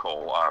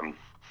classical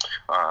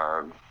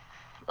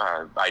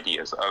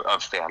ideas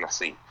of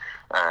fantasy.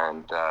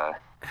 And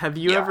have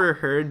you ever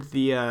heard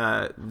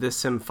the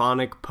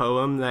symphonic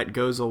poem that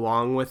goes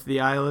along with the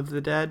Isle of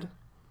the Dead?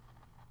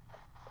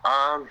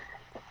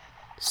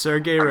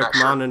 Sergei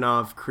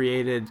Rachmaninoff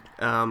created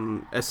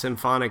a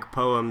symphonic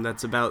poem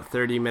that's about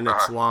 30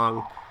 minutes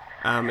long.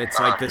 It's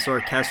like this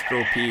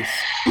orchestral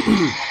piece.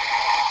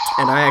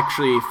 And I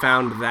actually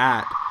found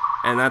that,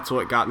 and that's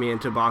what got me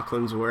into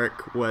Bachlund's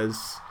work,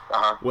 was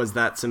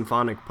that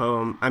symphonic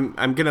poem.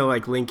 I'm gonna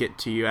like link it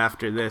to you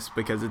after this,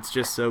 because it's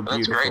just so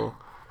beautiful.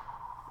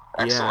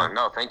 That's great. Excellent.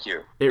 No, thank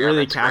you. It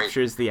really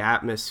captures the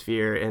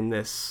atmosphere in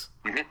this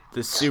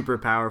super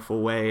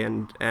powerful way,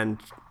 and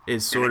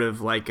is sort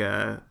of like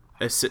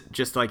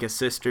just like a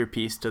sister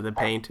piece to the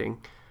painting.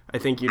 I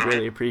think you'd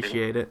really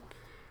appreciate it.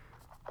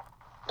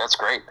 That's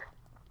great.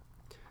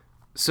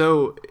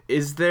 So,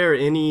 is there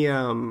any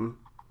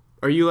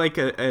are you like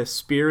a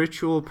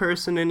spiritual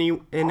person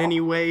in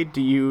any way?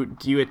 Do you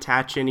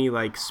attach any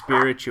like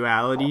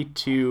spirituality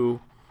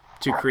to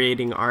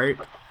creating art?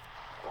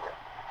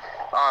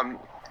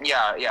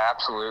 Yeah,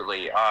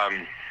 absolutely.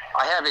 I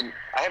haven't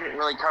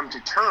really come to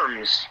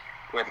terms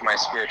with my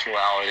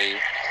spirituality,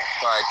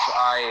 but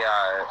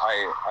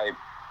I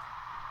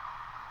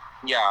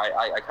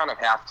kind of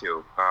have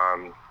to.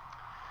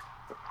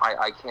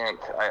 I can't.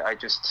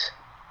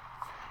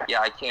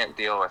 I can't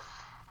deal with.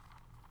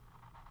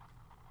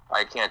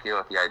 I can't deal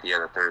with the idea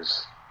that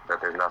there's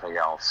nothing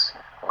else.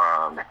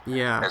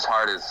 As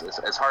hard as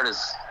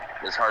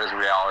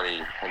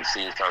reality can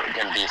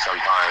be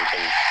sometimes,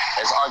 and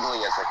as ugly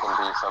as it can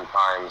be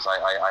sometimes,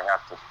 I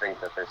have to think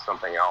that there's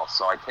something else.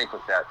 So I take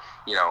with that.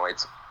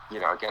 It's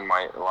again,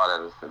 a lot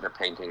of the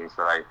paintings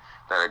that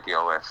I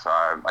deal with.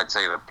 I'd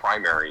say the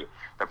primary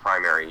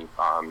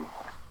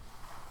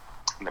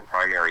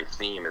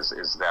theme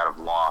is that of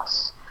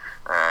loss,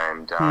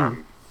 and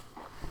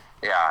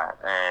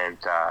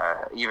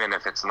even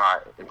if it's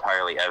not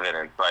entirely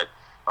evident, but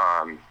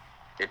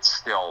it's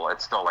still like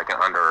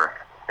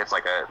it's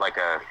like a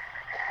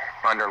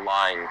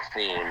underlying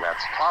theme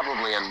that's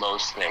probably in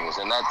most things,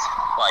 and that's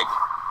like,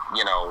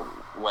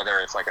 whether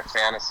it's like a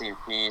fantasy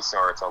piece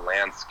or it's a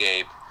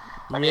landscape.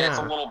 I mean, it's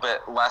a little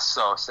bit less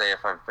so, say,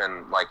 if I've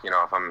been like,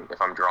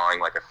 if I'm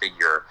drawing like a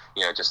figure,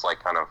 just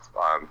like kind of,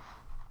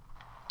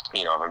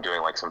 if I'm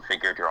doing like some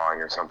figure drawing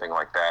or something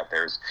like that,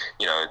 there's,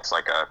 it's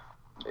like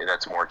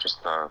that's more just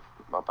about,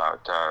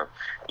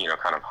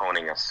 kind of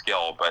honing a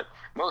skill. But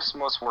most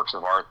works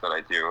of art that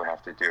I do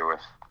have to do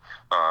with,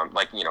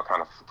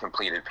 kind of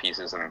completed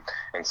pieces and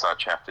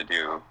such have to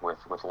do with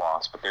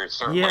loss. But there's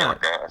certainly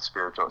like a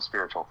spiritual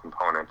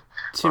component.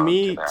 To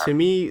me,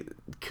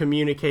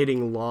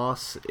 communicating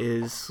loss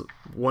is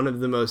one of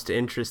the most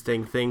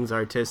interesting things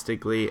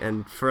artistically,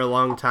 and for a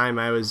long time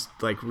I was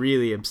like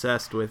really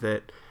obsessed with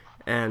it.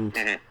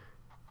 And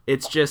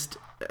it's just,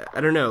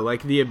 I don't know,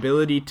 like the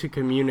ability to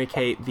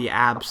communicate the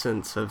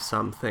absence of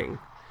something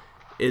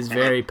is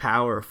very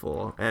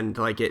powerful, and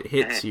like it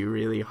hits you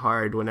really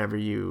hard whenever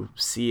you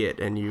see it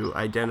and you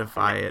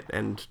identify it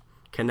and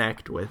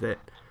connect with it.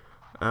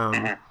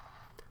 I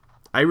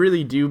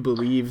really do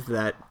believe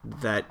that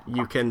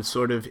you can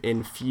sort of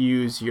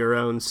infuse your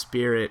own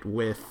spirit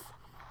with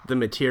the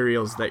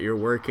materials that you're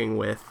working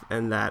with,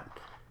 and that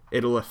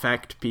it'll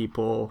affect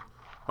people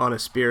on a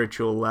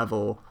spiritual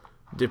level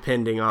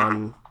depending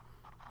on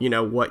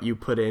what you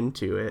put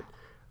into it.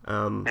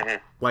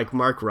 Like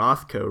Mark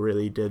Rothko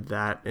really did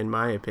that, in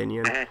my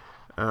opinion.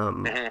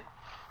 Have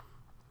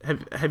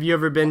you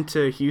ever been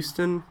to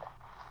Houston?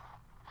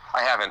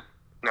 I haven't.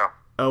 No.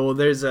 Oh, well,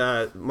 there's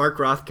Mark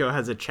Rothko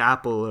has a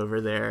chapel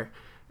over there,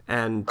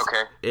 and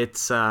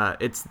it's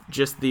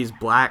just these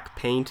black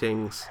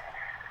paintings,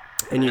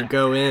 and you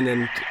go in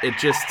and it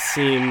just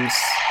seems,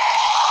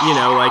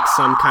 like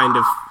some kind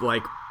of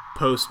like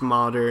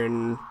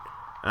postmodern,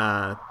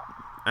 I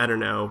don't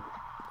know,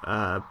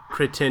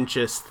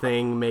 pretentious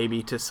thing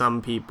maybe to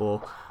some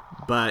people,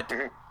 but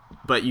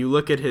you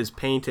look at his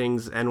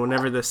paintings, and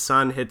whenever the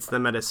sun hits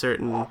them at a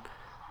certain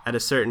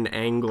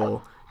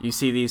angle, you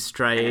see these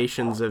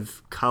striations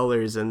of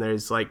colors, and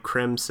there's like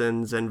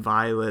crimsons and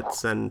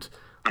violets and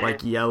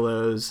like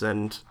yellows,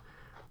 and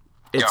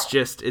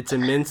it's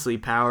immensely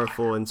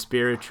powerful and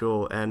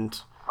spiritual,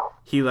 and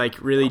he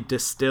like really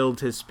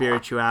distilled his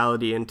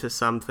spirituality into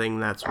something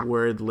that's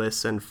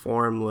wordless and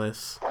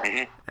formless,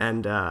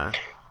 and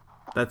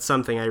that's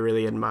something I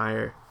really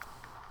admire.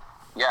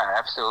 Yeah,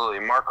 absolutely.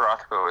 Mark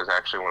Rothko is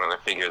actually one of the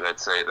figures I'd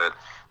say that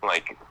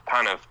like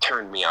kind of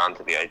turned me on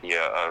to the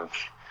idea of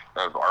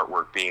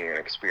artwork being an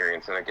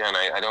experience. And again,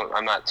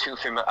 I'm not too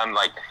I'm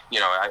like,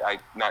 I'm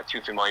not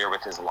too familiar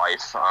with his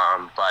life,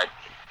 but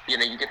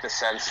you get the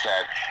sense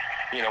that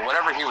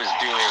whatever he was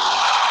doing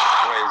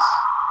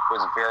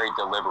was very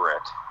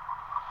deliberate,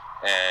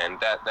 and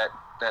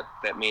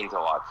that means a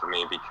lot for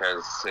me,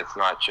 because it's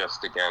not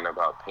just again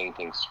about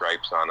painting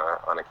stripes on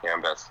a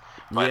canvas,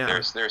 but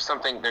there's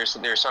something to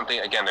experience.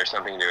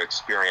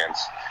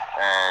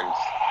 And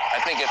I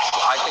think it's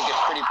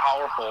pretty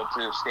powerful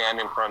to stand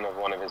in front of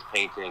one of his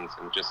paintings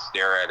and just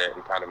stare at it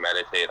and kind of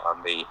meditate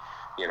on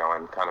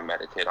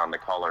the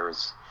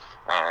colors.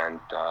 And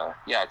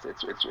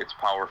it's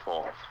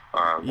powerful.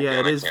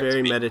 It is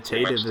very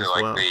meditative as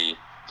well. The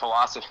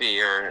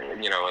philosophy or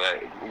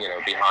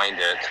behind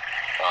it,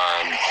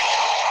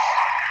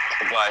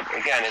 but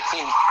again, it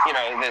seems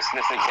this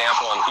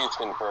example in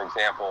Houston, for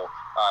example,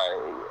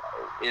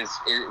 it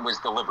was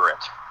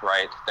deliberate,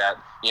 right? That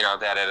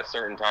that at a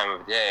certain time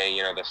of day,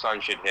 the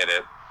sun should hit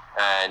it,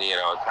 and it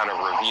kind of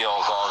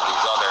reveals all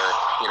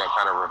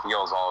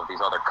of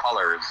these other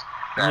colors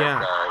that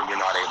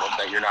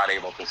you're not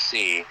able to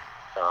see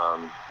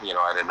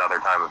at another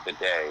time of the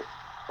day.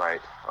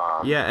 Right.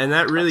 And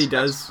that really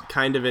does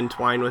kind of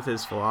entwine with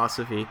his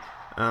philosophy.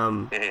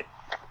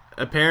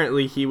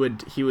 Apparently, he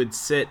would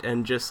sit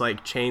and just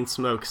like chain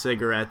smoke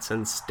cigarettes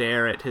and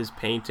stare at his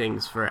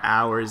paintings for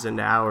hours and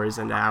hours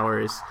and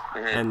hours,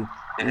 and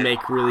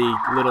make really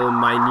little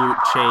minute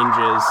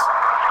changes.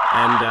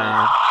 And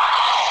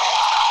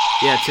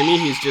to me,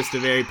 he's just a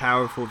very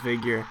powerful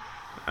figure.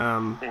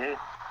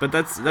 But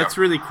that's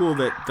really cool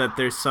that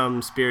there's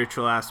some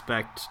spiritual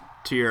aspect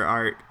to your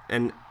art,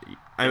 and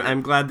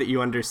I'm glad that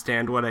you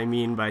understand what I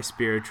mean by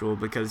spiritual,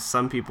 because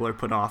some people are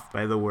put off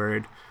by the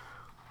word.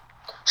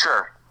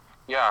 Sure.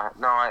 Yeah.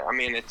 No. I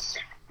mean,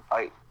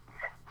 I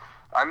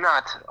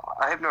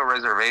have no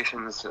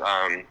reservations,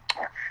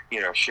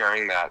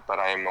 sharing that, but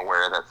I am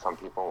aware that some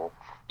people,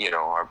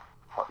 are,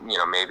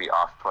 maybe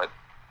off put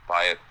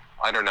by it.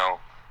 I don't know.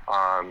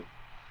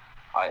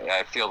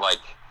 I feel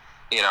like,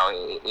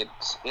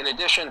 it's in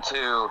addition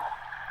to.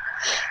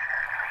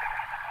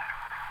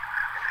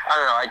 I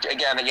don't know.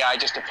 I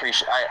just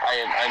appreciate.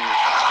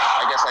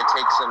 I guess I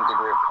take some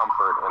degree of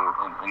comfort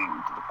in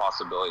the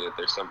possibility that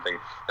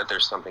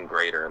there's something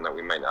greater, and that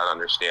we might not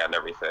understand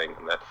everything,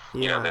 and that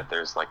that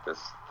there's like this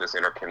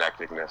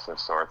interconnectedness of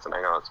sorts. And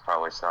I know it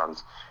probably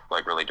sounds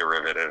like really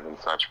derivative and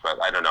such, but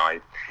I don't know.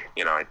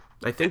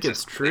 I think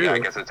it's true. I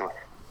guess it's.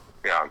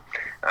 Yeah,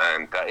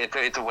 and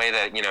it's a way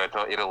that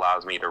it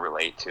allows me to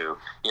relate to.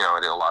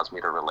 It allows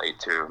me to relate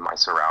to my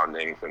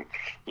surroundings and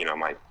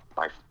my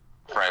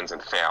friends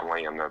and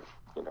family, and the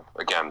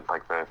again,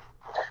 like the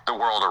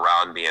world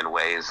around me, in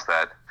ways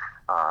that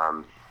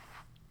I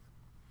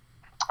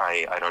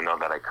don't know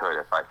that I could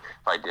if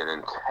I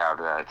didn't have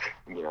that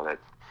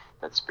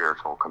that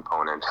spiritual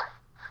component,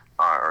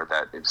 or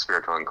that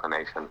spiritual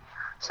inclination.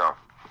 So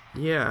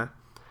yeah.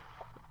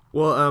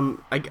 Well,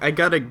 I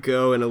gotta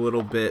go in a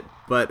little bit,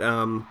 but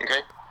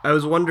okay. I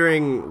was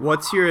wondering,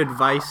 what's your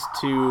advice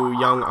to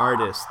young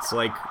artists?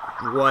 Like,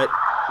 what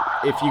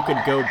if you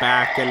could go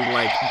back and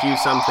like do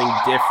something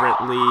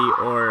differently,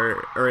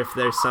 or if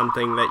there's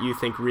something that you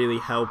think really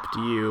helped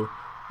you?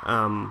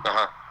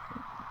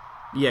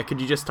 Yeah, could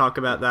you just talk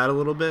about that a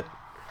little bit?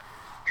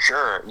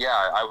 Sure.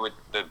 Yeah, I would.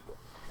 It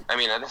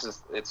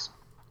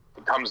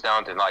comes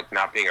down to like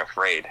not being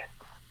afraid.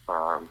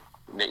 To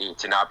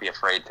not be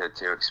afraid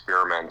to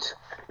experiment,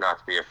 not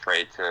to be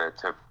afraid to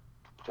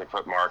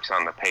put marks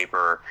on the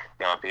paper,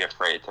 not be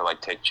afraid to like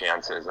take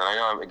chances. And I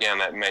know, again,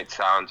 that might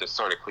sound just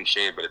sort of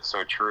cliche, but it's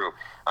so true.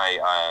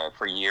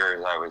 For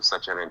years I was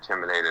such an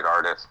intimidated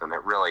artist, and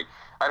it really,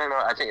 I don't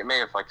know, I think it may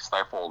have like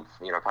stifled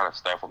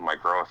my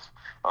growth.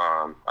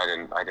 I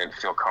didn't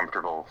feel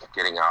comfortable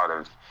getting out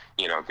of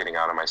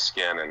my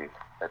skin, and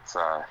it's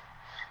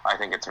I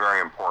think it's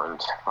very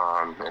important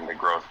in the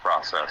growth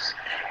process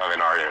of an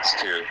artist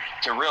to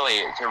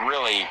really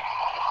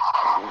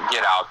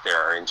get out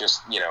there and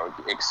just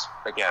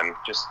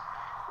just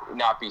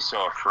not be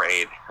so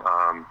afraid.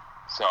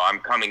 So I'm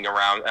coming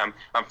around. I'm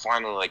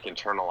finally like I'm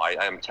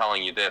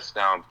telling you this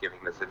now. I'm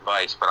giving this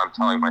advice, but I'm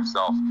telling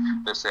myself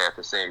this at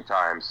the same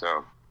time.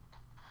 So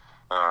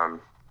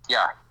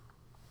yeah.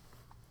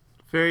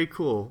 Very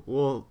cool.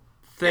 Well,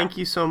 thank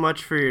you so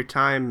much for your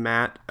time,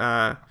 Matt.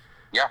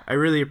 Yeah. I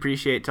really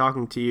appreciate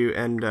talking to you,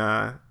 and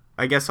I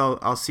guess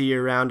I'll see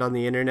you around on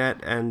the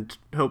internet, and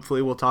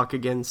hopefully we'll talk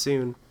again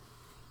soon.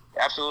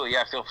 Absolutely,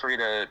 yeah. Feel free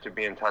to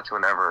be in touch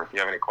whenever if you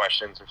have any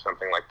questions or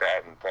something like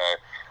that. And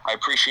I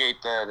appreciate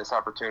this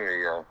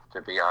opportunity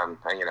to be on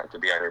to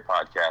be on your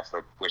podcast.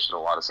 I wish it a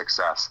lot of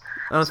success.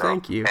 Oh,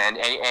 thank you.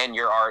 And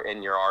your art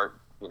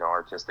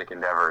artistic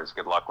endeavors.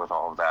 Good luck with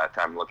all of that.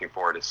 I'm looking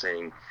forward to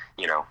seeing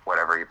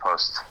whatever you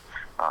post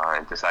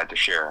and decide to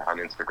share on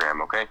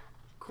Instagram. Okay.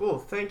 Cool.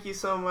 Thank you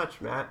so much,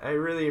 Matt. I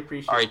really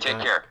appreciate it. All right. Take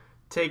care.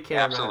 Take care,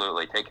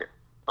 Absolutely. Matt. Take care.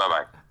 Bye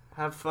bye.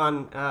 Have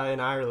fun in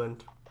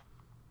Ireland.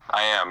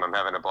 I am. I'm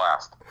having a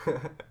blast.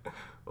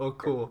 Oh,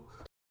 cool.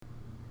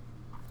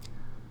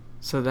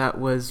 So that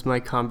was my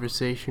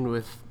conversation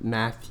with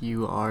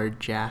Matthew R.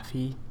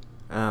 Jaffe.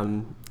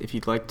 If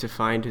you'd like to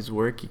find his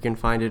work, you can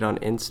find it on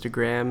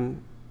Instagram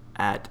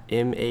at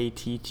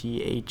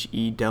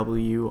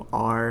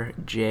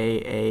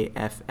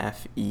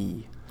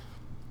MatthewRjaffe.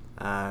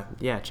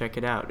 Yeah, check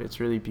it out. It's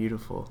really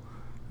beautiful.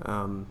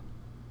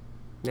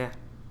 Yeah,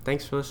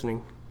 thanks for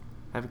listening.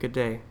 Have a good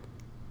day.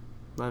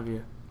 Love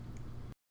you.